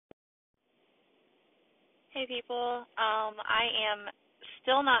Hey people, I am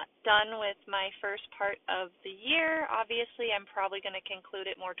still not done with my first part of the year. Obviously, I'm probably going to conclude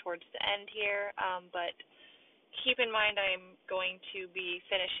it more towards the end here, but keep in mind I'm going to be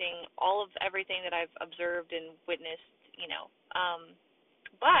finishing all of everything that I've observed and witnessed.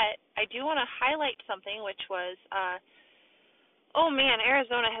 But I do want to highlight something, which was, oh man,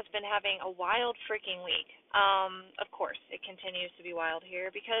 Arizona has been having a wild freaking week. Of course, it continues to be wild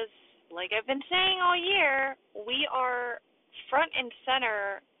here because, like I've been saying all year, we are front and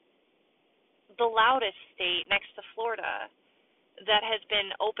center the loudest state next to Florida that has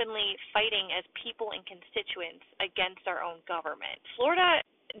been openly fighting as people and constituents against our own government. Florida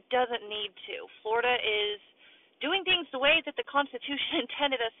doesn't need to. Florida is doing things the way that the Constitution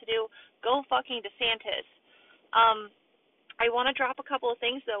intended us to do. Go fucking DeSantis. I want to drop a couple of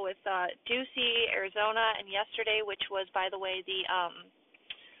things though with Ducey, Arizona, and yesterday, which was, by the way,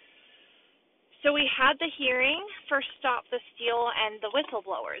 so we had the hearing for Stop the Steal and the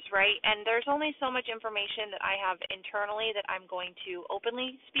whistleblowers, right? And there's only so much information that I have internally that I'm going to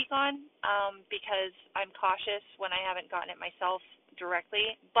openly speak on, because I'm cautious when I haven't gotten it myself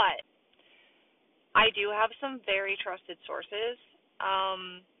directly. But I do have some very trusted sources,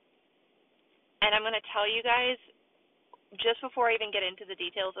 and I'm going to tell you guys just before I even get into the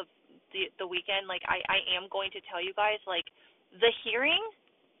details of the weekend. Like, I am going to tell you guys, like, the hearing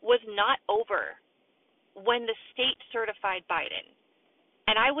was not over when the state certified Biden.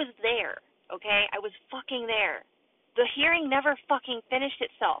 And I was there, okay? I was fucking there. The hearing never fucking finished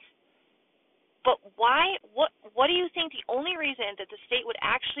itself. But why? What do you think the only reason that the state would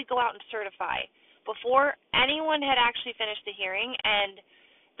actually go out and certify before anyone had actually finished the hearing? And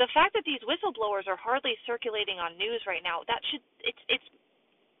the fact that these whistleblowers are hardly circulating on news right now, it's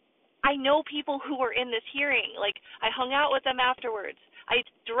I know people who were in this hearing. Like, I hung out with them afterwards. I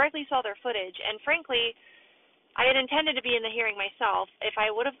directly saw their footage, and frankly, I had intended to be in the hearing myself if I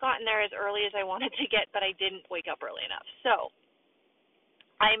would have gotten there as early as I wanted to get, but I didn't wake up early enough. So,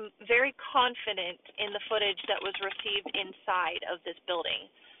 I'm very confident in the footage that was received inside of this building,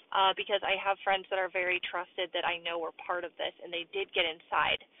 because I have friends that are very trusted that I know were part of this, and they did get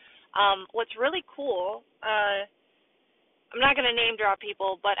inside. What's really cool, I'm not going to name drop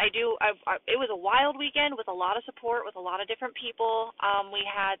people, but it was a wild weekend with a lot of support, with a lot of different people. We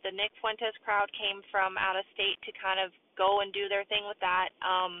had the Nick Fuentes crowd came from out of state to kind of go and do their thing with that.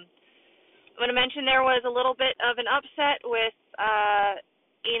 I'm going to mention there was a little bit of an upset with,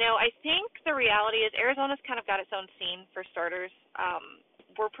 I think the reality is Arizona's kind of got its own scene, for starters.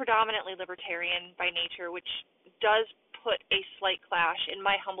 We're predominantly libertarian by nature, which does put a slight clash, in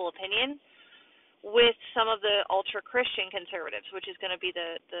my humble opinion, with some of the ultra-Christian conservatives, which is going to be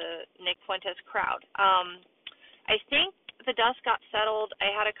the Nick Fuentes crowd. I think the dust got settled.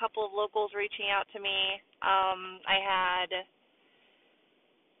 I had a couple of locals reaching out to me. I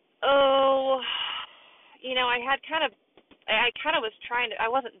kind of was trying to, I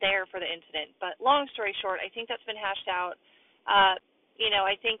wasn't there for the incident, but long story short, I think that's been hashed out.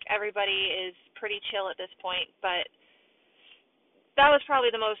 I think everybody is pretty chill at this point, but that was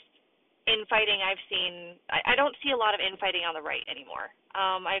probably the most infighting I've seen. I don't see a lot of infighting on the right anymore.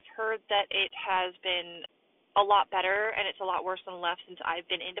 I've heard that it has been a lot better, and it's a lot worse on the left since I've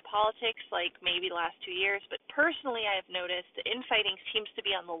been into politics, like maybe the last 2 years. But personally, I have noticed the infighting seems to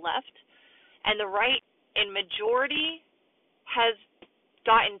be on the left, and the right, in majority, has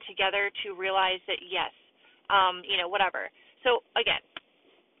gotten together to realize that, yes, whatever. So, again,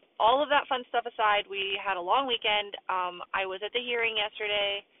 all of that fun stuff aside, we had a long weekend. I was at the hearing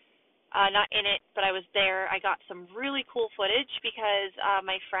yesterday. Not in it, but I was there. I got some really cool footage because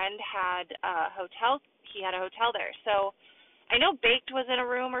my friend had a hotel. He had a hotel there. So I know Baked was in a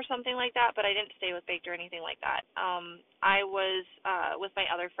room or something like that, but I didn't stay with Baked or anything like that. I was with my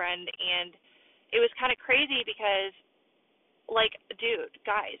other friend, and it was kind of crazy because, like, dude,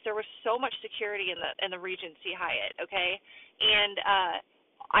 guys, there was so much security in the Regency Hyatt, okay? And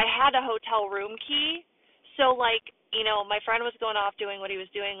I had a hotel room key, so, like, my friend was going off doing what he was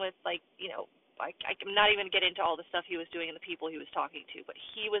doing with, like, I'm not even get into all the stuff he was doing and the people he was talking to, but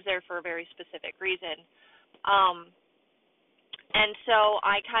he was there for a very specific reason. And so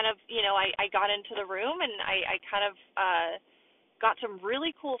I kind of, I got into the room, and I kind of got some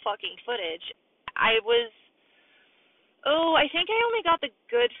really cool fucking footage. I think I only got the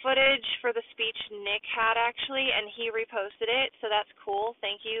good footage for the speech Nick had, actually, and he reposted it, so that's cool.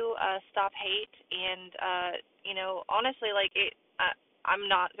 Thank you, Stop Hate. And, honestly, like, I'm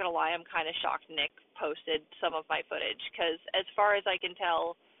not going to lie, I'm kind of shocked Nick posted some of my footage, because as far as I can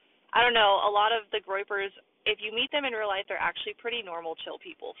tell, I don't know, a lot of the Groypers, if you meet them in real life, they're actually pretty normal, chill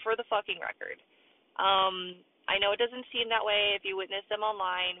people, for the fucking record. I know it doesn't seem that way if you witness them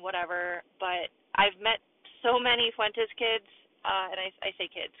online, whatever, but I've met so many Fuentes kids, and I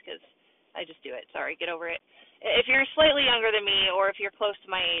say kids because I just do it. Sorry, get over it. If you're slightly younger than me, or if you're close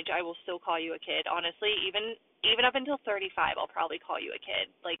to my age, I will still call you a kid. Honestly, even up until 35, I'll probably call you a kid.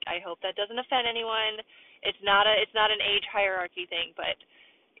 Like, I hope that doesn't offend anyone. It's not an age hierarchy thing, but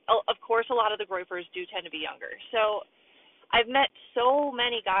of course, a lot of the Groypers do tend to be younger. So I've met so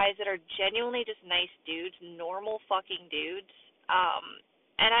many guys that are genuinely just nice dudes, normal fucking dudes.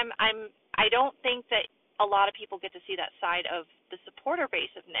 And I don't think that a lot of people get to see that side of the supporter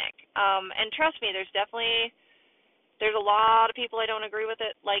base of Nick. And trust me, there's a lot of people I don't agree with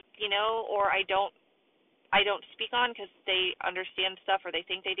it, like, or I don't speak on because they understand stuff or they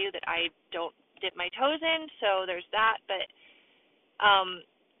think they do that I don't dip my toes in. So there's that, but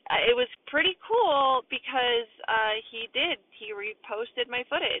it was pretty cool because he reposted my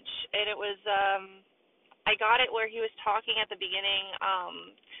footage, and it was I got it where he was talking at the beginning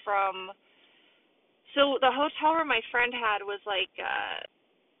from, so the hotel room my friend had was like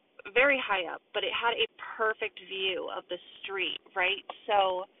very high up, but it had a perfect view of the street, right?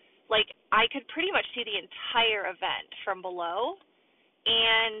 So like I could pretty much see the entire event from below,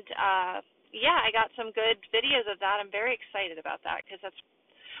 and yeah, I got some good videos of that. I'm very excited about that because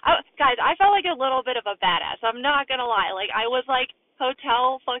guys, I felt like a little bit of a badass. I'm not gonna lie. Like, I was like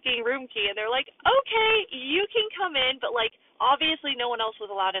hotel fucking room key, and they're like, okay, you can come in, but like obviously no one else was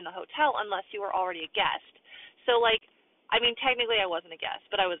allowed in the hotel unless you were already a guest. So like, I mean, technically I wasn't a guest,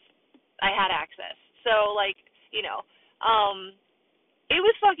 but I had access. So like, it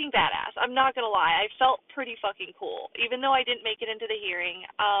was fucking badass. I'm not gonna lie. I felt pretty fucking cool, even though I didn't make it into the hearing.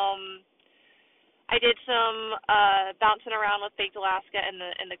 I did some bouncing around with Baked Alaska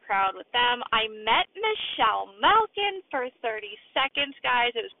in the crowd with them. I met Michelle Malkin for 30 seconds,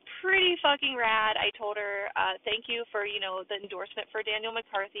 guys. It was pretty fucking rad. I told her thank you for, the endorsement for Daniel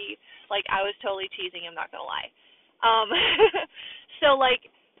McCarthy. Like, I was totally teasing, I'm not going to lie. So, like,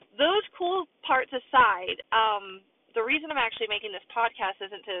 those cool parts aside, the reason I'm actually making this podcast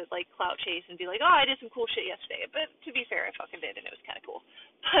isn't to, like, clout chase and be like, oh, I did some cool shit yesterday. But to be fair, I fucking did, and it was kind of cool.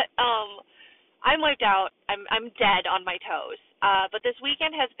 But, I'm wiped out. I'm dead on my toes. But this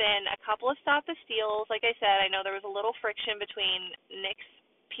weekend has been a couple of Stop the Steals. Like I said, I know there was a little friction between Nick's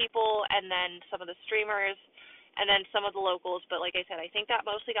people and then some of the streamers and then some of the locals. But like I said, I think that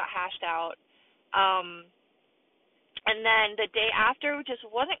mostly got hashed out. And then the day after just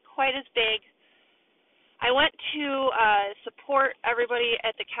wasn't quite as big. I went to support everybody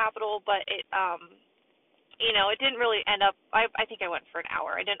at the Capitol, but it it didn't really end up. I think I went for an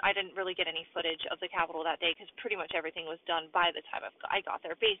hour. I didn't really get any footage of the Capitol that day because pretty much everything was done by the time I got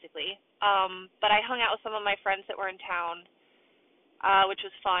there, basically. But I hung out with some of my friends that were in town, which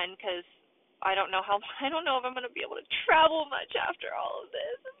was fun because I don't know if I'm going to be able to travel much after all of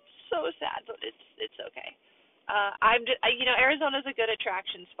this. I'm so sad, but it's okay. Arizona's a good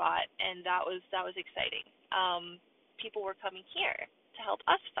attraction spot, and that was exciting. People were coming here to help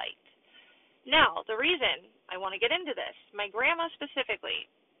us fight. Now, the reason I want to get into this, my grandma specifically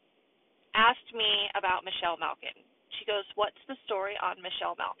asked me about Michelle Malkin. She goes, what's the story on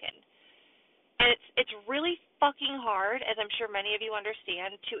Michelle Malkin? And it's really fucking hard, as I'm sure many of you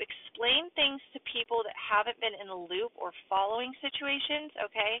understand, to explain things to people that haven't been in the loop or following situations,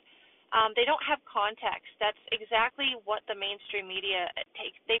 okay? They don't have context. That's exactly what the mainstream media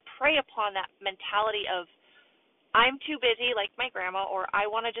takes. They prey upon that mentality of, I'm too busy, like my grandma, or I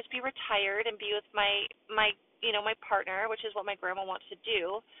want to just be retired and be with my partner, which is what my grandma wants to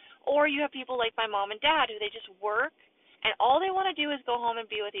do. Or you have people like my mom and dad who they just work, and all they want to do is go home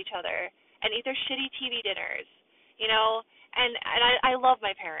and be with each other and eat their shitty TV dinners, And I love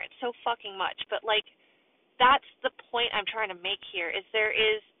my parents so fucking much, but like that's the point I'm trying to make here. Is there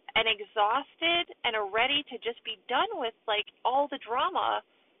is an exhausted and a ready to just be done with like all the drama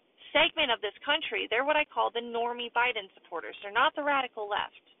segment of this country. They're what I call the normie Biden supporters. They're not the radical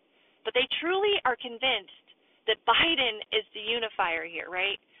left. But they truly are convinced that Biden is the unifier here,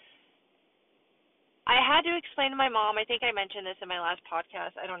 right? I had to explain to my mom, I think I mentioned this in my last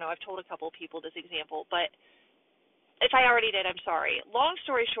podcast. I don't know, I've told a couple of people this example, but if I already did, I'm sorry. Long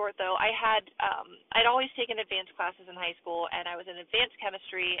story short, though, I'd always taken advanced classes in high school, and I was in advanced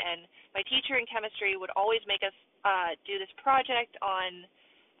chemistry, and my teacher in chemistry would always make us do this project on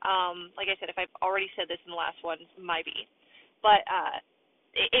like I said, if I've already said this in the last one, might be. But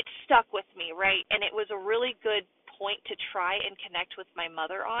it stuck with me, right? And it was a really good point to try and connect with my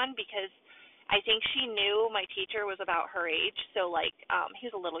mother on because I think she knew my teacher was about her age. So, like, he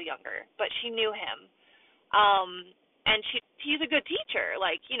was a little younger, but she knew him. And he's a good teacher.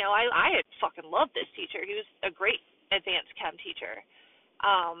 Like, you know, I had fucking loved this teacher. He was a great advanced chem teacher.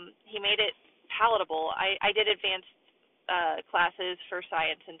 He made it palatable. I did advanced classes for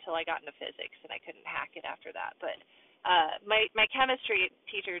science until I got into physics, and I couldn't hack it after that. But my chemistry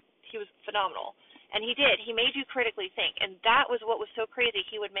teacher, he was phenomenal. And he made you critically think. And that was what was so crazy.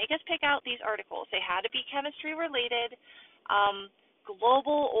 He would make us pick out these articles. They had to be chemistry related,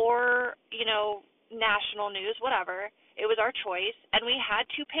 global or, you know, national news, whatever. It was our choice. And we had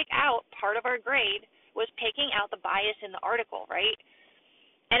to pick out, part of our grade was picking out the bias in the article, right?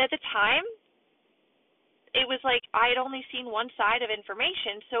 And at the time, it was like I had only seen one side of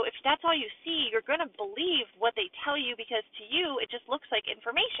information, so if that's all you see, you're going to believe what they tell you because to you, it just looks like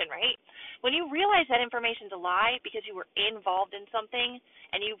information, right? When you realize that information's a lie because you were involved in something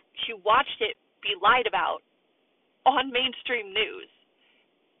and you watched it be lied about on mainstream news,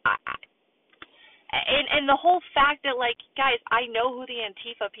 and the whole fact that, like, guys, I know who the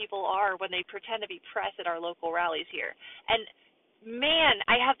Antifa people are when they pretend to be press at our local rallies here, and man,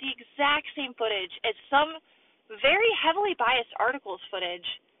 I have the exact same footage as some very heavily biased articles footage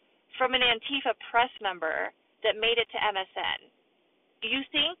from an Antifa press member that made it to MSN. You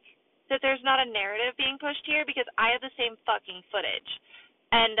think that there's not a narrative being pushed here? Because I have the same fucking footage.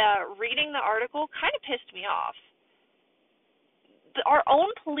 And reading the article kind of pissed me off. Our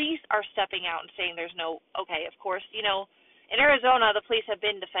own police are stepping out and saying there's no, okay, of course, you know, in Arizona, the police have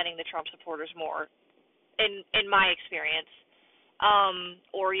been defending the Trump supporters more, in my experience.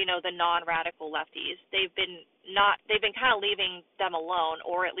 Or, you know, the non-radical lefties. They've been kind of leaving them alone,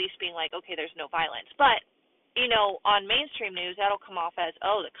 or at least being like, okay, there's no violence. But, you know, on mainstream news, that'll come off as,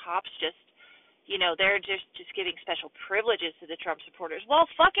 oh, the cops just, you know, they're just giving special privileges to the Trump supporters. Well,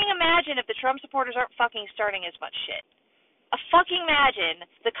 fucking imagine if the Trump supporters aren't fucking starting as much shit. Fucking imagine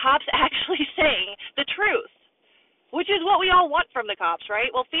the cops actually saying the truth, which is what we all want from the cops, right?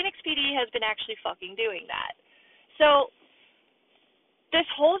 Well, Phoenix PD has been actually fucking doing that. So this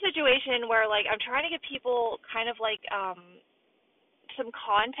whole situation where, like, I'm trying to give people kind of like some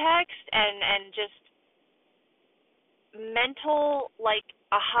context and just mental, like,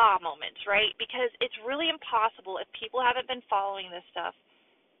 aha moments, right? Because it's really impossible if people haven't been following this stuff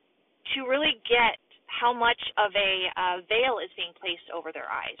to really get how much of a veil is being placed over their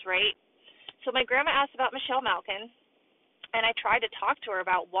eyes, right? So my grandma asked about Michelle Malkin, and I tried to talk to her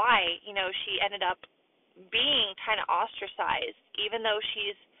about why, you know, she ended up being kind of ostracized, even though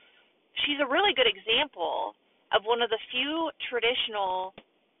she's a really good example of one of the few traditional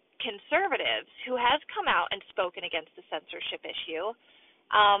conservatives who has come out and spoken against the censorship issue.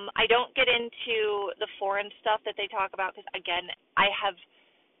 I don't get into the foreign stuff that they talk about because, again, I have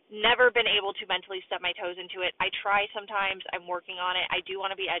never been able to mentally step my toes into it. I try sometimes. I'm working on it. I do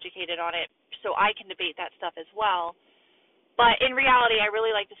want to be educated on it so I can debate that stuff as well. But in reality, I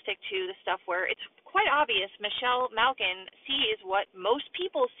really like to stick to the stuff where it's quite obvious Michelle Malkin sees what most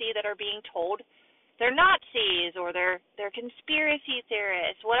people see that are being told they're Nazis or they're conspiracy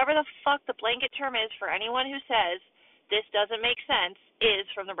theorists, whatever the fuck the blanket term is for anyone who says this doesn't make sense is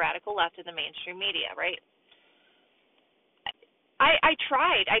from the radical left in the mainstream media, right? I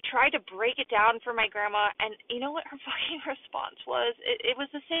tried to break it down for my grandma, and you know what her fucking response was? It was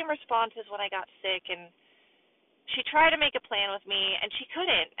the same response as when I got sick, and she tried to make a plan with me, and she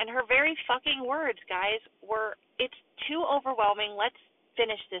couldn't. And her very fucking words, guys, were, "It's too overwhelming. Let's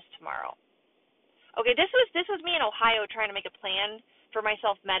finish this tomorrow." Okay, this was me in Ohio trying to make a plan for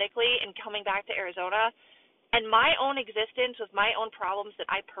myself medically and coming back to Arizona. And my own existence with my own problems that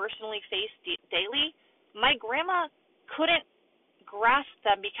I personally face daily, my grandma couldn't grasp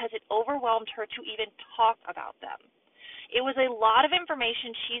them because it overwhelmed her to even talk about them. It was a lot of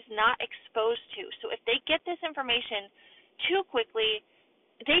information she's not exposed to. So if they get this information too quickly,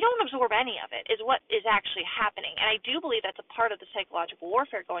 they don't absorb any of it, is what is actually happening. And I do believe that's a part of the psychological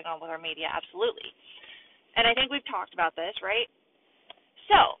warfare going on with our media, absolutely. And I think we've talked about this, right?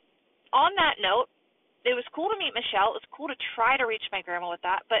 So, on that note, it was cool to meet Michelle. It was cool to try to reach my grandma with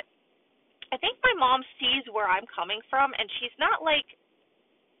that. But I think my mom sees where I'm coming from, and she's not, like,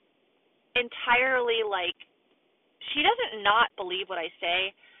 entirely, like, she doesn't not believe what I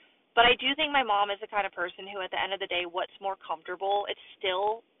say, but I do think my mom is the kind of person who, at the end of the day, what's more comfortable, it's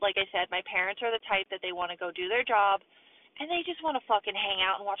still, like I said, my parents are the type that they want to go do their job, and they just want to fucking hang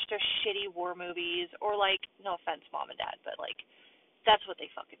out and watch their shitty war movies, or, like, no offense, Mom and Dad, but, like, that's what they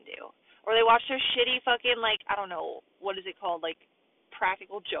fucking do. Or they watch their shitty fucking, like, I don't know, what is it called, like,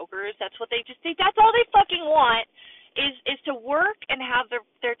 Practical Jokers. That's what that's all they fucking want, is to work and have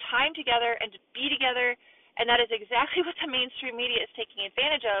their time together and to be together. And that is exactly what the mainstream media is taking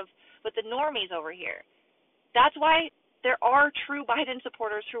advantage of with the normies over here. That's why there are true Biden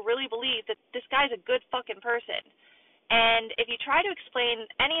supporters who really believe that this guy's a good fucking person. And if you try to explain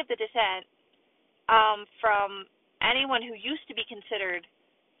any of the dissent from anyone who used to be considered,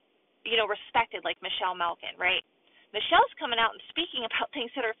 respected, like Michelle Malkin, right? Michelle's coming out and speaking about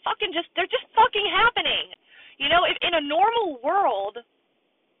things that are they're just fucking happening. If in a normal world,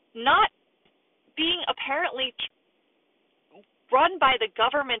 not being apparently run by the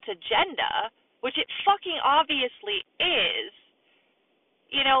government's agenda, which it fucking obviously is,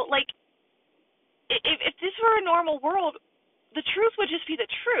 if this were a normal world, the truth would just be the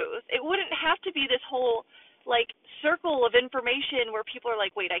truth. It wouldn't have to be this whole, circle of information where people are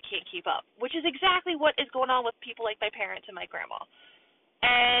like, wait, I can't keep up, which is exactly what is going on with people like my parents and my grandma.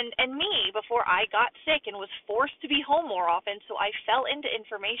 And me, before I got sick and was forced to be home more often, so I fell into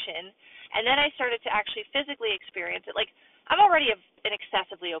information, and then I started to actually physically experience it. I'm already an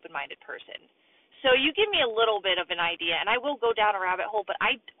excessively open-minded person. So you give me a little bit of an idea, and I will go down a rabbit hole, but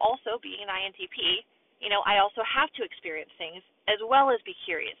I also, being an INTP, I also have to experience things as well as be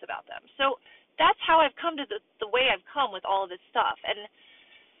curious about them. So that's how I've come to the way I've come with all of this stuff. And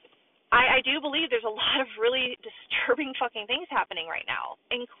I do believe there's a lot of really disturbing fucking things happening right now,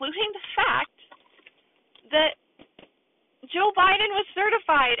 including the fact that Joe Biden was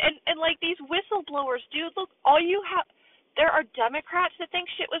certified. And these whistleblowers, dude, look, there are Democrats that think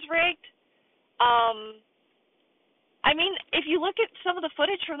shit was rigged. If you look at some of the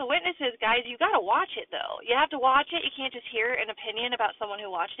footage from the witnesses, guys, you gotta watch it, though. You have to watch it. You can't just hear an opinion about someone who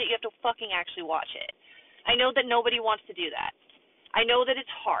watched it. You have to fucking actually watch it. I know that nobody wants to do that. I know that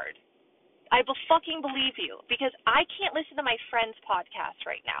it's hard. I fucking believe you, because I can't listen to my friends' podcasts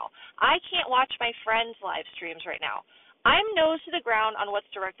right now. I can't watch my friends' live streams right now. I'm nose to the ground on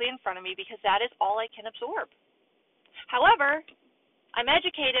what's directly in front of me because that is all I can absorb. However, I'm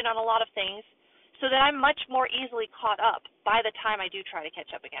educated on a lot of things so that I'm much more easily caught up by the time I do try to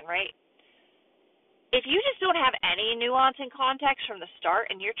catch up again, right? If you just don't have any nuance and context from the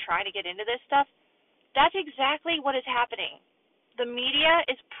start and you're trying to get into this stuff, that's exactly what is happening. The media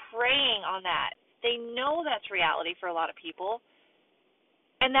is preying on that. They know that's reality for a lot of people.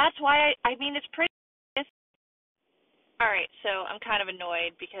 And that's why, it's pretty... Alright, so I'm kind of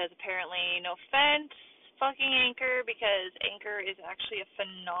annoyed because apparently, no offense, fucking Anchor, because Anchor is actually a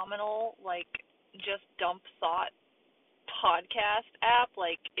phenomenal, just dump thought podcast app.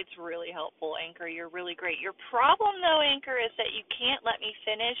 It's really helpful, Anchor. You're really great. Your problem, though, Anchor, is that you can't let me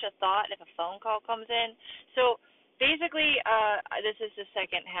finish a thought if a phone call comes in. So basically, this is the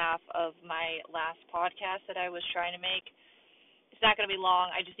second half of my last podcast that I was trying to make. It's not going to be long.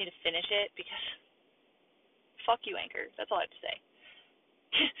 I just need to finish it because fuck you, Anchor. That's all I have to say.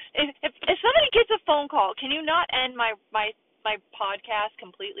 If somebody gets a phone call, can you not end my podcast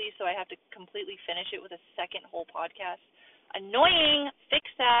completely so I have to completely finish it with a second whole podcast? Annoying. Fix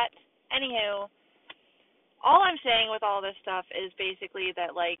that. Anywho, all I'm saying with all this stuff is basically that,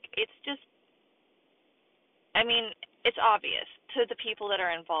 it's just, it's obvious to the people that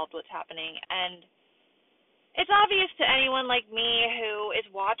are involved what's happening, and it's obvious to anyone like me who is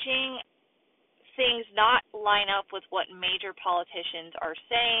watching things not line up with what major politicians are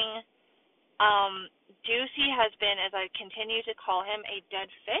saying. Ducey has been, as I continue to call him, a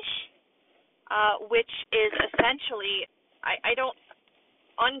dead fish, which is essentially, I don't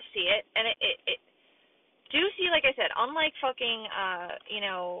unsee it, and it Ducey, like I said, unlike fucking,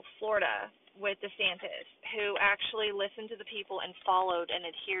 Florida with DeSantis, who actually listened to the people and followed and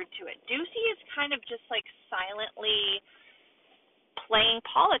adhered to it, Ducey is kind of just, silently playing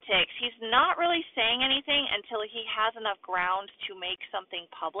politics. He's not really saying anything until he has enough ground to make something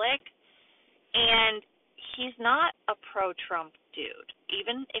public. And he's not a pro-Trump dude,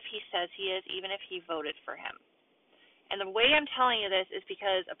 even if he says he is, even if he voted for him. And the way I'm telling you this is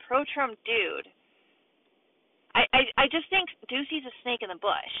because a pro-Trump dude, I just think Ducey's a snake in the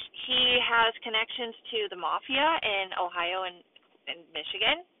bush. He has connections to the mafia in Ohio and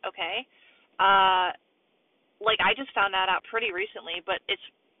Michigan, okay? I just found that out pretty recently, but it's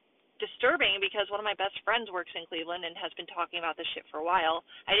disturbing because one of my best friends works in Cleveland and has been talking about this shit for a while.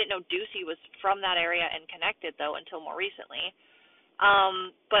 I didn't know Ducey was from that area and connected, though, until more recently.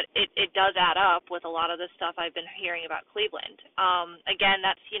 But it does add up with a lot of the stuff I've been hearing about Cleveland. Again,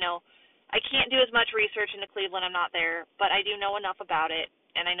 that's, I can't do as much research into Cleveland. I'm not there, but I do know enough about it,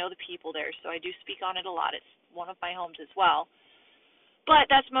 and I know the people there, so I do speak on it a lot. It's one of my homes as well. But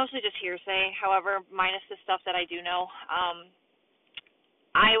that's mostly just hearsay, however, minus the stuff that I do know.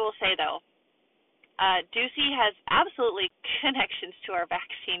 I will say, though, Ducey has absolutely connections to our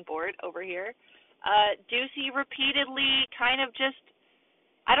vaccine board over here. Ducey repeatedly kind of just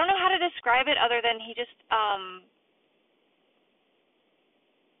I don't know how to describe it other than he just,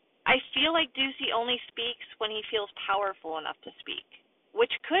 I feel like Ducey only speaks when he feels powerful enough to speak,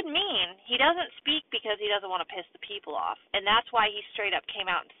 which could mean he doesn't speak because he doesn't want to piss the people off. And that's why he straight up came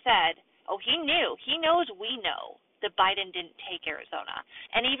out and said, oh, he knows we know that Biden didn't take Arizona.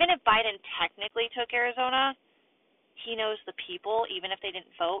 And even if Biden technically took Arizona, he knows the people, even if they didn't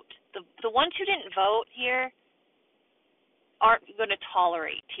vote. The ones who didn't vote here aren't going to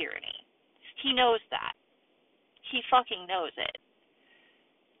tolerate tyranny. He knows that. He fucking knows it.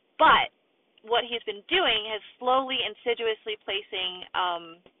 But what he's been doing is slowly, insidiously placing,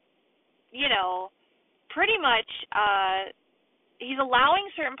 pretty much, he's allowing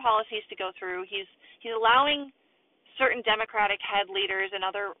certain policies to go through. He's allowing certain Democratic head leaders and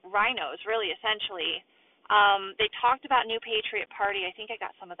other rhinos, really, essentially. They talked about New Patriot Party. I think I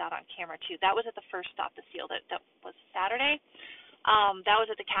got some of that on camera, too. That was at the first Stop the Steal. That was Saturday. That was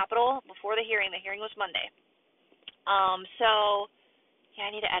at the Capitol before the hearing. The hearing was Monday. Yeah,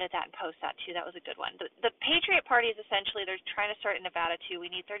 I need to edit that and post that, too. That was a good one. The Patriot Party is essentially, they're trying to start in Nevada, too.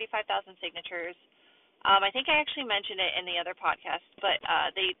 We need 35,000 signatures. I think I actually mentioned it in the other podcast, but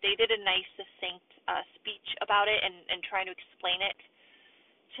they did a nice, succinct speech about it and trying to explain it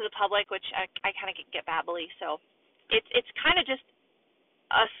to the public, which I kind of get babbly. So it's kind of just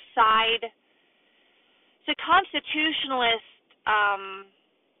a side. It's a constitutionalist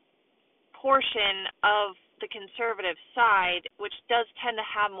portion of the conservative side, which does tend to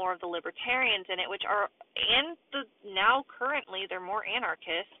have more of the libertarians in it, which are, and now currently they're more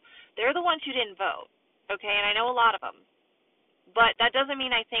anarchists. They're the ones who didn't vote, okay, and I know a lot of them. But that doesn't mean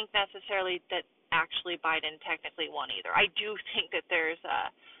I think necessarily that actually Biden technically won either. I do think that there's,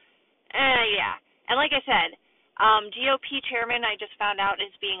 yeah. And like I said, GOP chairman, I just found out, is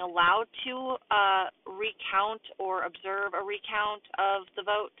being allowed to recount or observe a recount of the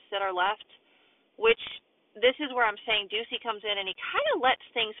votes that are left, which this is where I'm saying Ducey comes in and he kind of lets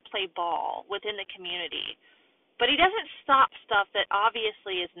things play ball within the community, but he doesn't stop stuff that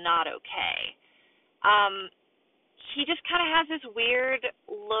obviously is not okay. He just kind of has this weird,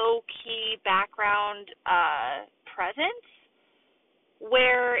 low-key background presence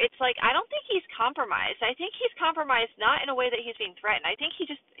where it's like, I don't think he's compromised. I think he's compromised not in a way that he's being threatened. I think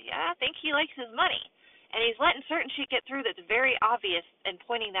I think he likes his money, and he's letting certain shit get through that's very obvious and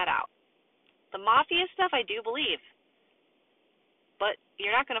pointing that out. The mafia stuff, I do believe. But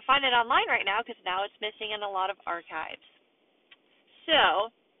you're not going to find it online right now because now it's missing in a lot of archives.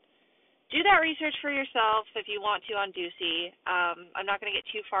 So, do that research for yourself if you want to on Ducey. I'm not going to get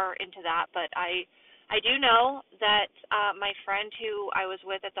too far into that, but I do know that my friend who I was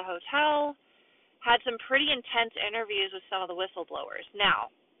with at the hotel had some pretty intense interviews with some of the whistleblowers.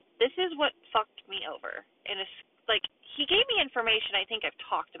 Now, this is what fucked me over. He gave me information I think I've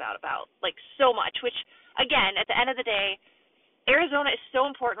talked about, like, so much, which, again, at the end of the day, Arizona is so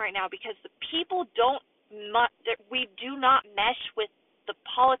important right now because the people we do not mesh with the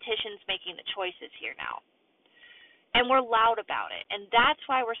politicians making the choices here now. And we're loud about it. And that's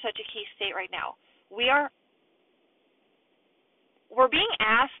why we're such a key state right now. We're being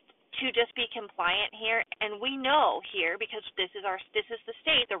asked to just be compliant here, and we know here, because this is the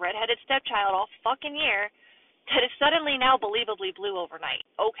state, the redheaded stepchild all fucking year, that is suddenly now believably blue overnight.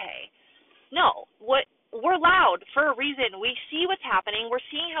 Okay. No. We're loud for a reason. We see what's happening. We're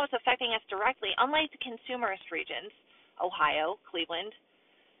seeing how it's affecting us directly, unlike the consumerist regions, Ohio, Cleveland.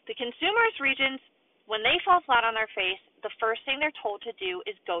 The consumerist regions, when they fall flat on their face, the first thing they're told to do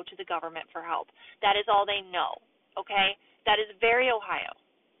is go to the government for help. That is all they know, okay? That is very Ohio.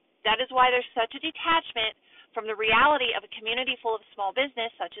 That is why there's such a detachment from the reality of a community full of small business,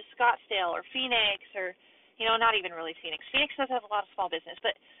 such as Scottsdale or Phoenix or, not even really Phoenix. Phoenix does have a lot of small business,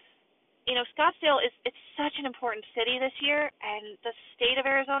 but, Scottsdale it's such an important city this year, and the state of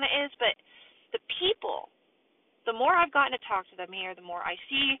Arizona is, but the people, the more I've gotten to talk to them here, the more I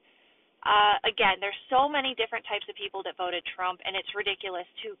see. Again, there's so many different types of people that voted Trump, and it's ridiculous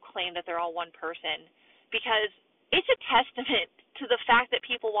to claim that they're all one person, because it's a testament to the fact that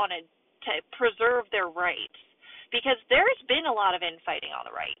people wanted to preserve their rights, because there's been a lot of infighting on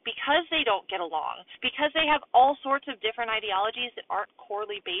the right, because they don't get along, because they have all sorts of different ideologies that aren't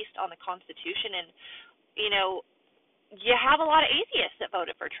corely based on the Constitution, and, you have a lot of atheists that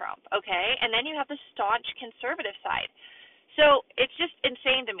voted for Trump, okay? And then you have the staunch conservative side. So it's just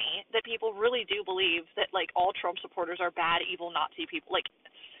insane to me that people really do believe that, like, all Trump supporters are bad, evil Nazi people. Like,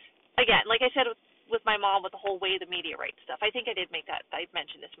 again, like I said with my mom with the whole way the media writes stuff, I think I did make that, I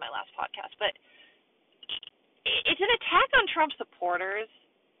mentioned this in my last podcast, but it's an attack on Trump supporters,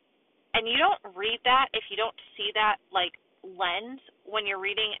 and you don't read that if you don't see that, like, lens when you're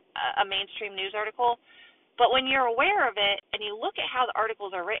reading a mainstream news article. But when you're aware of it and you look at how the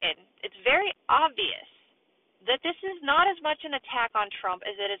articles are written, it's very obvious that this is not as much an attack on Trump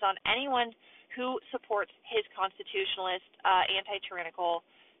as it is on anyone who supports his constitutionalist, anti-tyrannical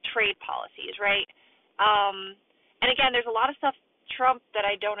trade policies, right? And again, there's a lot of stuff Trump that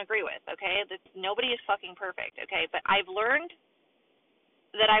I don't agree with, okay? That nobody is fucking perfect, okay? But I've learned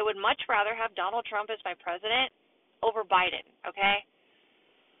that I would much rather have Donald Trump as my president over Biden, okay?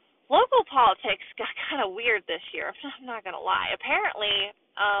 Local politics got kind of weird this year. I'm not going to lie. Apparently,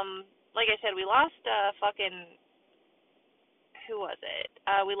 like I said, we lost who was it?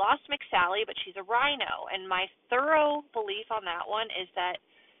 We lost McSally, but she's a rhino. And my thorough belief on that one is that,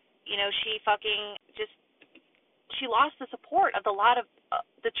 she lost the support of a lot of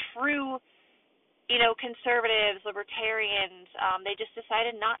the true, conservatives, libertarians. They just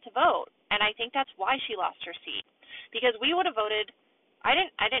decided not to vote. And I think that's why she lost her seat. Because we would have voted, I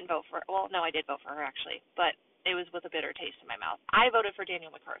didn't vote for her. Well, no, I did vote for her actually, but it was with a bitter taste in my mouth. I voted for Daniel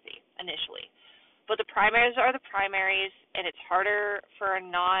McCarthy initially. But the primaries are the primaries, and it's harder for a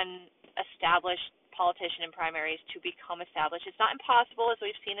non-established politician in primaries to become established. It's not impossible, as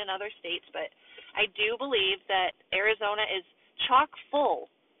we've seen in other states, but I do believe that Arizona is chock full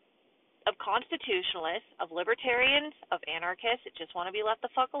of constitutionalists, of libertarians, of anarchists that just want to be left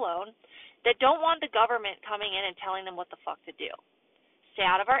the fuck alone, that don't want the government coming in and telling them what the fuck to do. Stay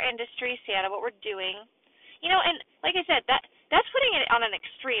out of our industry, stay out of what we're doing. And like I said, that's putting it on an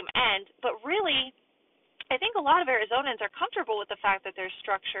extreme end, but really, I think a lot of Arizonans are comfortable with the fact that there's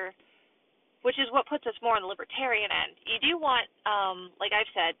structure, which is what puts us more on the libertarian end. You do want, like I've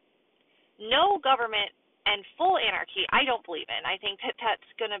said, no government and full anarchy, I don't believe in. I think that that's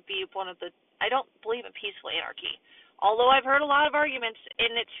going to be I don't believe in peaceful anarchy. Although I've heard a lot of arguments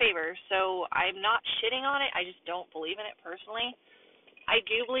in its favor, so I'm not shitting on it. I just don't believe in it personally. I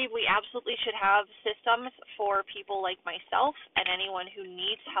do believe we absolutely should have systems for people like myself and anyone who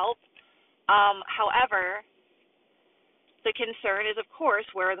needs help. However, the concern is, of course,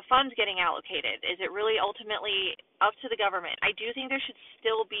 where are the funds getting allocated? Is it really ultimately up to the government? I do think there should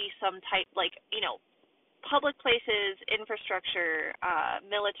still be some type, public places, infrastructure,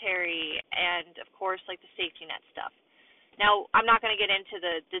 military, and, of course, like the safety net stuff. Now, I'm not going to get into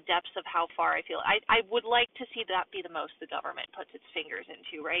the depths of how far I feel. I would like to see that be the most the government puts its fingers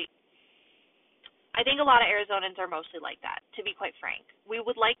into, right? I think a lot of Arizonans are mostly like that, to be quite frank. We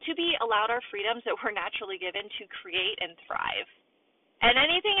would like to be allowed our freedoms that we're naturally given to create and thrive. And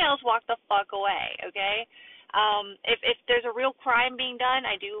anything else, walk the fuck away, okay? If there's a real crime being done,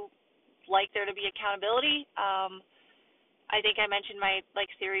 I do like there to be accountability. I think I mentioned my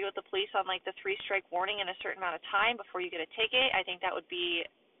theory with the police on the 3-strike warning in a certain amount of time before you get a ticket. I think that would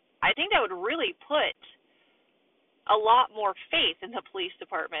really put a lot more faith in the police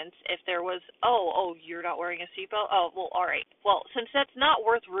departments if there was, you're not wearing a seatbelt? Oh, well, all right. Well, since that's not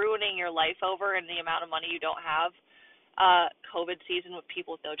worth ruining your life over and the amount of money you don't have, COVID season with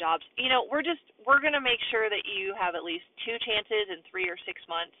people with no jobs, we're going to make sure that you have at least 2 chances in 3 or 6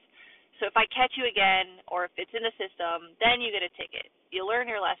 months. So if I catch you again, or if it's in the system, then you get a ticket. You learn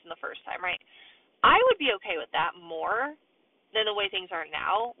your lesson the first time, right? I would be okay with that more than the way things are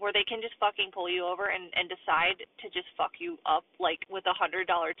now, where they can just fucking pull you over and decide to just fuck you up, with a $100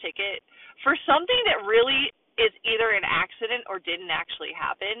 ticket for something that really is either an accident or didn't actually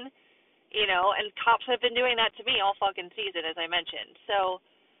happen, and cops have been doing that to me all fucking season, as I mentioned. So,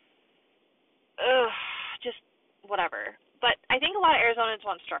 just whatever. But I think a lot of Arizonans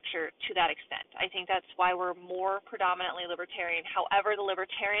want structure to that extent. I think that's why we're more predominantly libertarian. However, the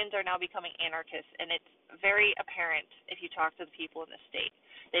libertarians are now becoming anarchists, and it's very apparent if you talk to the people in the state.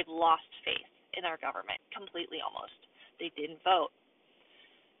 They've lost faith in our government completely almost. They didn't vote.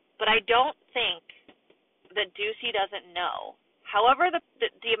 But I don't think that Ducey doesn't know. However,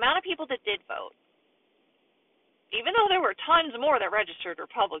 the amount of people that did vote, even though there were tons more that registered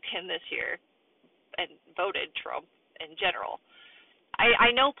Republican this year and voted Trump, in general, I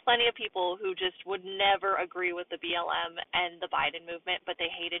know plenty of people who just would never agree with the BLM and the Biden movement, but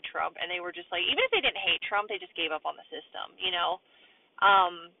they hated Trump, and they were just even if they didn't hate Trump, they just gave up on the system,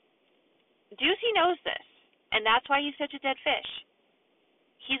 Ducey knows this, and that's why he's such a dead fish.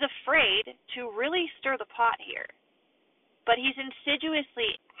 He's afraid to really stir the pot here, but he's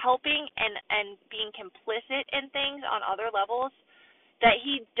insidiously helping and being complicit in things on other levels that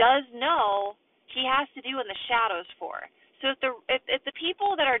he does know he has to do in the shadows for. So if the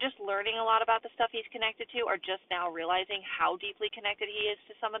people that are just learning a lot about the stuff he's connected to are just now realizing how deeply connected he is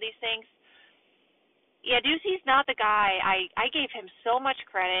to some of these things, yeah, Ducey's not the guy. I gave him so much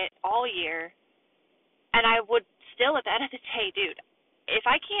credit all year, and I would still, at the end of the day, dude, if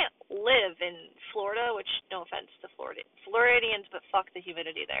I can't live in Florida, which, no offense to Floridians, but fuck the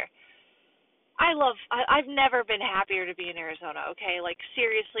humidity there. I've never been happier to be in Arizona, okay? Like,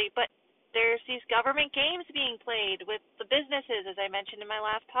 seriously, but there's these government games being played with the businesses, as I mentioned in my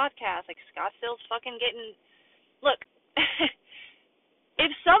last podcast. Like, Scottsdale's fucking getting, look,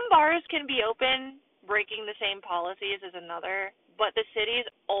 if some bars can be open, breaking the same policies as another, but the city's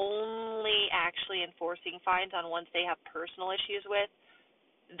only actually enforcing fines on ones they have personal issues with,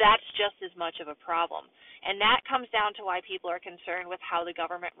 that's just as much of a problem. And that comes down to why people are concerned with how the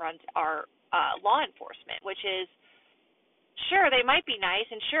government runs our law enforcement, which is, sure, they might be nice,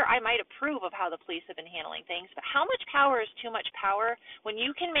 and sure, I might approve of how the police have been handling things, but how much power is too much power when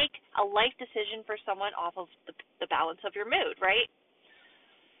you can make a life decision for someone off of the balance of your mood, right?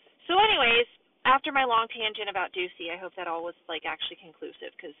 So anyways, after my long tangent about Ducey, I hope that all was, like, actually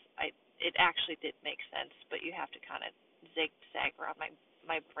conclusive, because it actually did make sense, but you have to kind of zigzag around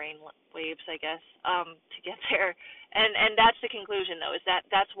my brain waves, I guess, to get there. And that's the conclusion, though, is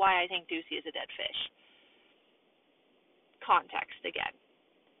that's why I think Ducey is a dead fish. Context, again.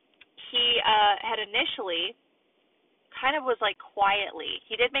 He had initially kind of was, like, quietly.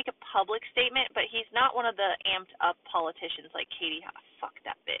 He did make a public statement, but he's not one of the amped-up politicians like Katie. Fuck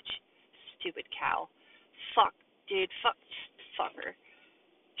that bitch. Stupid cow. Fuck, dude. Fuck her.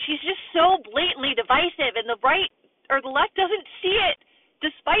 She's just so blatantly divisive, and the right or the left doesn't see it,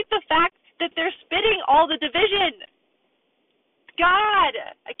 despite the fact that they're spitting all the division. God,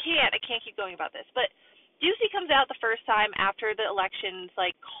 I can't keep going about this. But Ducey comes out the first time after the election's,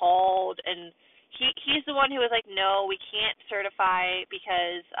 like, called, and he's the one who was like, no, we can't certify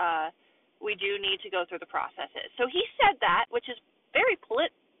because we do need to go through the processes. So he said that, which is very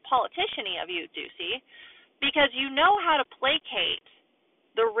politician-y of you, Ducey, because you know how to placate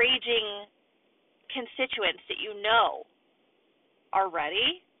the raging constituents that you know are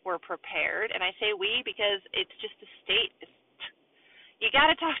ready, we're prepared, and I say we because it's just the state. You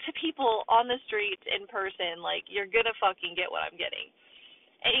got to talk to people on the streets in person. Like, you're going to fucking get what I'm getting.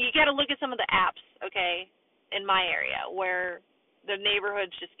 And you got to look at some of the apps, okay, in my area where the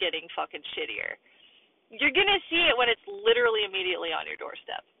neighborhood's just getting fucking shittier. You're going to see it when it's literally immediately on your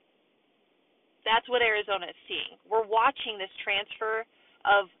doorstep. That's what Arizona is seeing. We're watching this transfer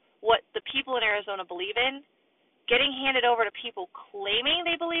of what the people in Arizona believe in getting handed over to people claiming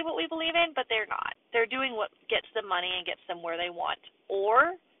they believe what we believe in, but they're not. They're doing what gets them money and gets them where they want.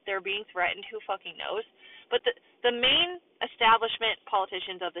 Or they're being threatened, who fucking knows. But the main establishment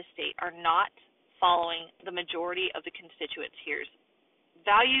politicians of the state are not following the majority of the constituents here's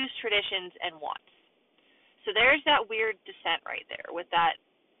values, traditions, and wants. So there's that weird dissent right there with that,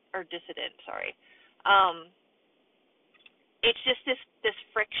 or dissident, sorry. It's just this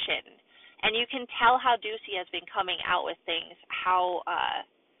friction. And you can tell how Ducey has been coming out with things, how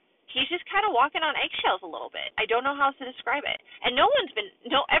he's just kind of walking on eggshells a little bit. I don't know how else to describe it. And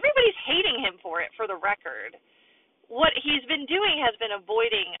everybody's hating him for it, for the record. What he's been doing has been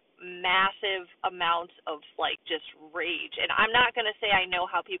avoiding massive amounts of, like, just rage. And I'm not going to say I know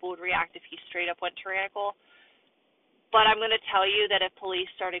how people would react if he straight up went tyrannical, but I'm going to tell you that if police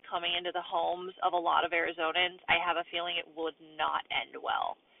started coming into the homes of a lot of Arizonans, I have a feeling it would not end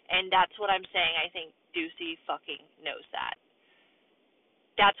well. And that's what I'm saying. I think Ducey fucking knows that.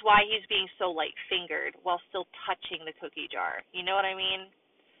 That's why he's being so light-fingered while still touching the cookie jar. You know what I mean?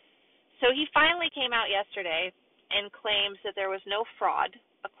 So he finally came out yesterday and claims that there was no fraud,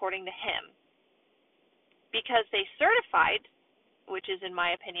 according to him, because they certified, which is, in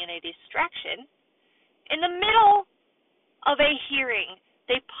my opinion, a distraction, in the middle of a hearing,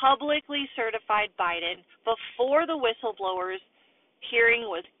 they publicly certified Biden before the whistleblowers' hearing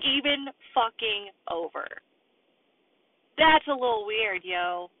was even fucking over. That's a little weird,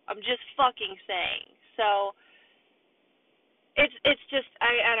 yo. I'm just fucking saying. So it's just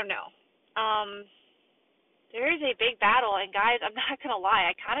I don't know. There is a big battle, and guys, I'm not gonna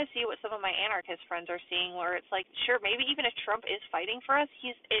lie, I kind of see what some of my anarchist friends are seeing, where it's like, sure, maybe even if Trump is fighting for us,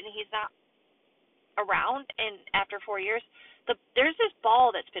 he's not around, and after 4 years, there's this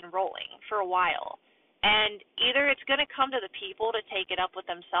ball that's been rolling for a while. And either it's going to come to the people to take it up with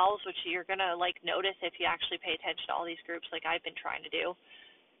themselves, which you're going to, like, notice if you actually pay attention to all these groups like I've been trying to do.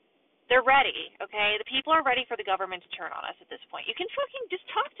 They're ready, okay? The people are ready for the government to turn on us at this point. You can fucking just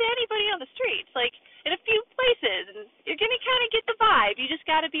talk to anybody on the streets, like, in a few places, and you're going to kind of get the vibe. You just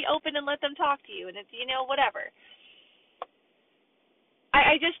got to be open and let them talk to you, and it's, whatever.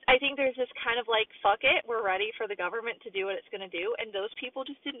 I think there's this kind of, like, fuck it, we're ready for the government to do what it's going to do, and those people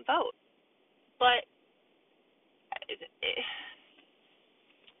just didn't vote. But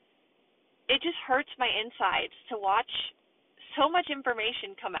it just hurts my insides to watch so much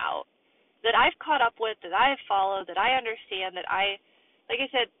information come out that I've caught up with, that I've followed, that I understand, that like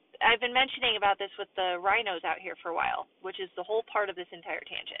I said, I've been mentioning about this with the rhinos out here for a while, which is the whole part of this entire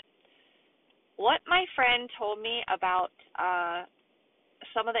tangent. What my friend told me about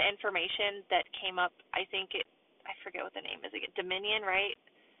some of the information that came up, I forget what the name is again, Dominion, right?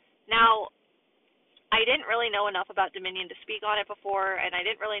 Now, I didn't really know enough about Dominion to speak on it before, and I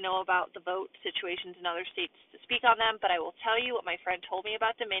didn't really know about the vote situations in other states to speak on them, but I will tell you what my friend told me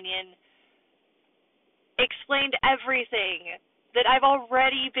about Dominion explained everything that I've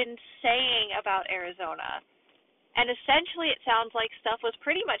already been saying about Arizona. And essentially it sounds like stuff was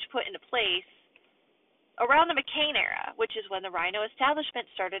pretty much put into place around the McCain era, which is when the rhino establishment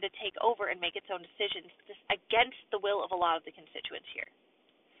started to take over and make its own decisions against the will of a lot of the constituents here.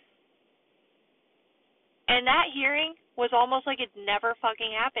 And that hearing was almost like it never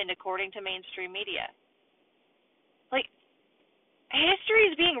fucking happened, according to mainstream media. Like, history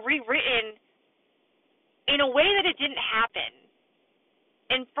is being rewritten in a way that it didn't happen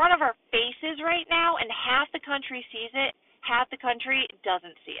in front of our faces right now, and half the country sees it, half the country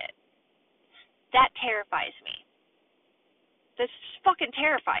doesn't see it. That terrifies me. This fucking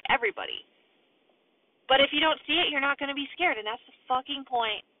terrify everybody. But if you don't see it, you're not going to be scared, and that's the fucking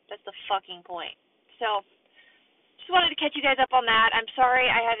point. That's the fucking point. So, just wanted to catch you guys up on that. I'm sorry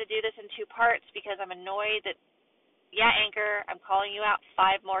I had to do this in 2 parts because I'm annoyed that, yeah, Anchor, I'm calling you out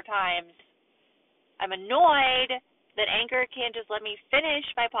 5 more times. I'm annoyed that Anchor can't just let me finish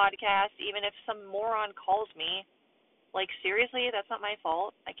my podcast even if some moron calls me. Like, seriously, that's not my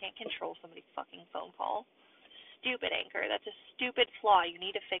fault. I can't control somebody's fucking phone call. Stupid, Anchor. That's a stupid flaw. You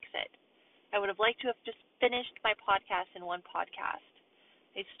need to fix it. I would have liked to have just finished my podcast in 1 podcast.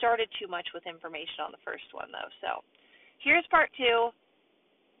 They started too much with information on the first one, though. So, here's part 2.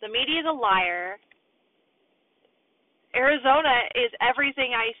 The media is a liar. Arizona is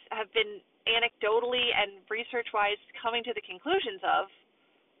everything I have been anecdotally and research-wise coming to the conclusions of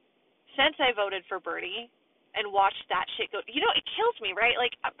since I voted for Bernie and watched that shit go. You know, it kills me, right?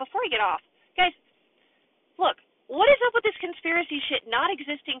 Like, before I get off, guys, look, what is up with this conspiracy shit not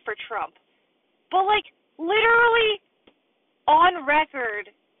existing for Trump? But, like, literally on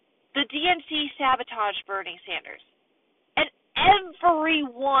record, the DNC sabotaged Bernie Sanders. And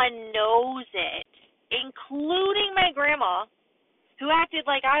everyone knows it, including my grandma, who acted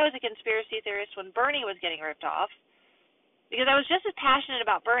like I was a conspiracy theorist when Bernie was getting ripped off. Because I was just as passionate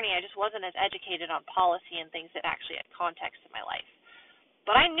about Bernie, I just wasn't as educated on policy and things that actually had context in my life.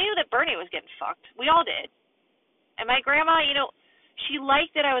 But I knew that Bernie was getting fucked. We all did. And my grandma, you know, she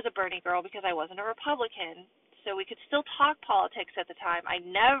liked that I was a Bernie girl because I wasn't a Republican. So we could still talk politics at the time. I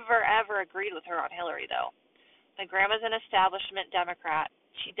never, ever agreed with her on Hillary, though. My grandma's an establishment Democrat.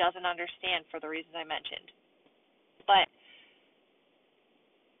 She doesn't understand for the reasons I mentioned. But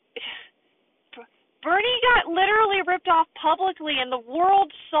Bernie got literally ripped off publicly, and the world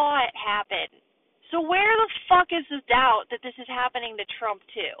saw it happen. So where the fuck is the doubt that this is happening to Trump,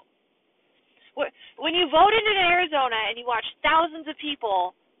 too? When you voted in Arizona and you watched thousands of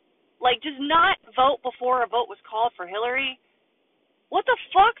people, like, just not vote before a vote was called for Hillary, what the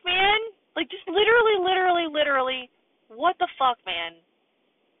fuck, man? Like, just literally, what the fuck, man?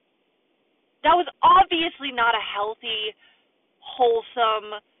 That was obviously not a healthy,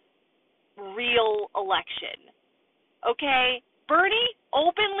 wholesome, real election. Okay? Bernie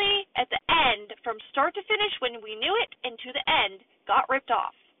openly, at the end, from start to finish, when we knew it, and to the end, got ripped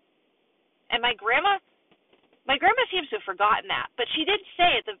off. And my grandma seems to have forgotten that, but she did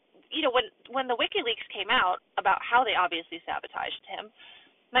say at when the WikiLeaks came out about how they obviously sabotaged him,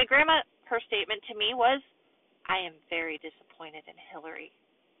 my grandma, her statement to me was, "I am very disappointed in Hillary."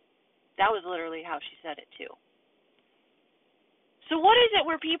 That was literally how she said it too. So what is it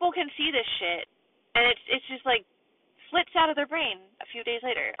where people can see this shit and it's just like flips out of their brain a few days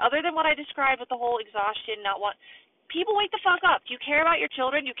later? Other than what I described with the whole exhaustion, people wake the fuck up. Do you care about your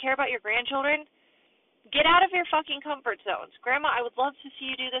children? Do you care about your grandchildren? Get out of your fucking comfort zones. Grandma, I would love to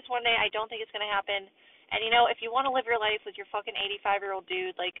see you do this one day. I don't think it's going to happen. And, if you want to live your life with your fucking 85-year-old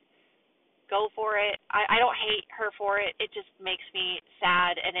dude, like, go for it. I don't hate her for it. It just makes me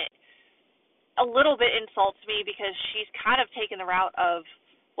sad, and it a little bit insults me because she's kind of taken the route of,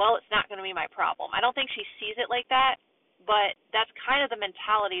 well, it's not going to be my problem. I don't think she sees it like that, but that's kind of the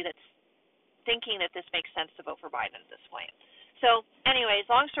mentality that's thinking that this makes sense to vote for Biden at this point. So, anyways,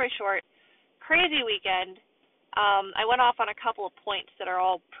 long story short, crazy weekend. I went off on a couple of points that are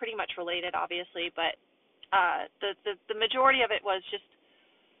all pretty much related, obviously, but the majority of it was just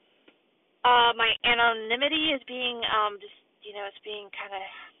my anonymity is being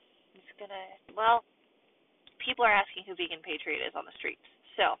it's Well, people are asking who Vegan Patriot is on the streets.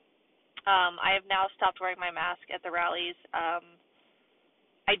 So, I have now stopped wearing my mask at the rallies.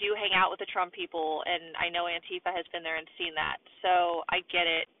 I do hang out with the Trump people, and I know Antifa has been there and seen that. So I get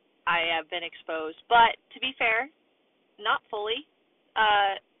it. I have been exposed. But to be fair, not fully.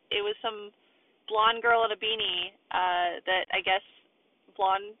 It was some blonde girl in a beanie that I guess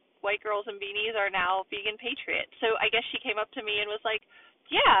blonde white girls in beanies are now Vegan Patriot. So I guess she came up to me and was like,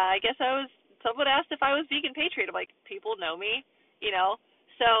 yeah, I guess someone asked if I was Vegan Patriot. I'm like, people know me, you know?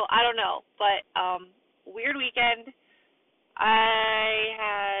 So I don't know. But weird weekend. I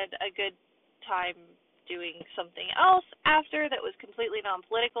had a good time doing something else after that was completely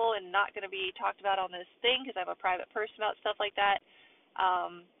non-political and not going to be talked about on this thing because I'm a private person about stuff like that.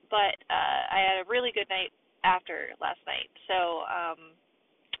 But I had a really good night after last night. So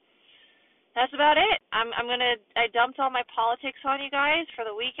that's about it. I dumped all my politics on you guys for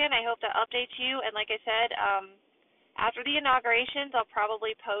the weekend. I hope that updates you. And like I said, after the inaugurations, I'll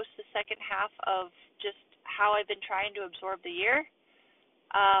probably post the second half of just how I've been trying to absorb the year.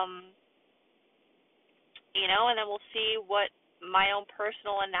 And then we'll see what my own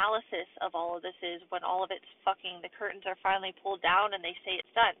personal analysis of all of this is when all of the curtains are finally pulled down and they say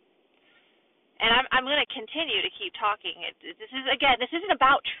it's done. And I'm going to continue to keep talking. This isn't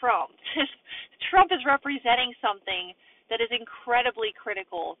about Trump. Trump is representing something that is incredibly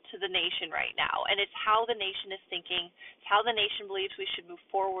critical to the nation right now, and it's how the nation is thinking. It's how the nation believes we should move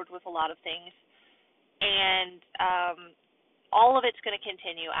forward with a lot of things. And all of it's going to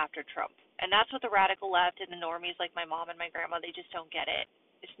continue after Trump. And that's what the radical left and the normies like my mom and my grandma, they just don't get it.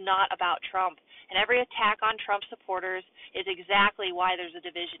 It's not about Trump. And every attack on Trump supporters is exactly why there's a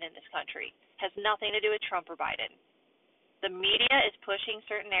division in this country. It has nothing to do with Trump or Biden. The media is pushing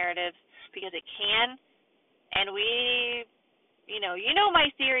certain narratives because it can, and you know my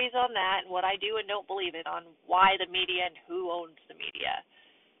theories on that and what I do and don't believe in on why the media and who owns the media.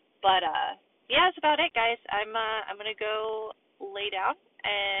 But yeah, that's about it, guys. I'm gonna go lay down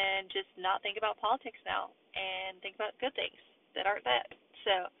and just not think about politics now and think about good things that aren't that.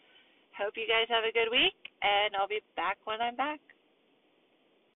 So, hope you guys have a good week, and I'll be back when I'm back.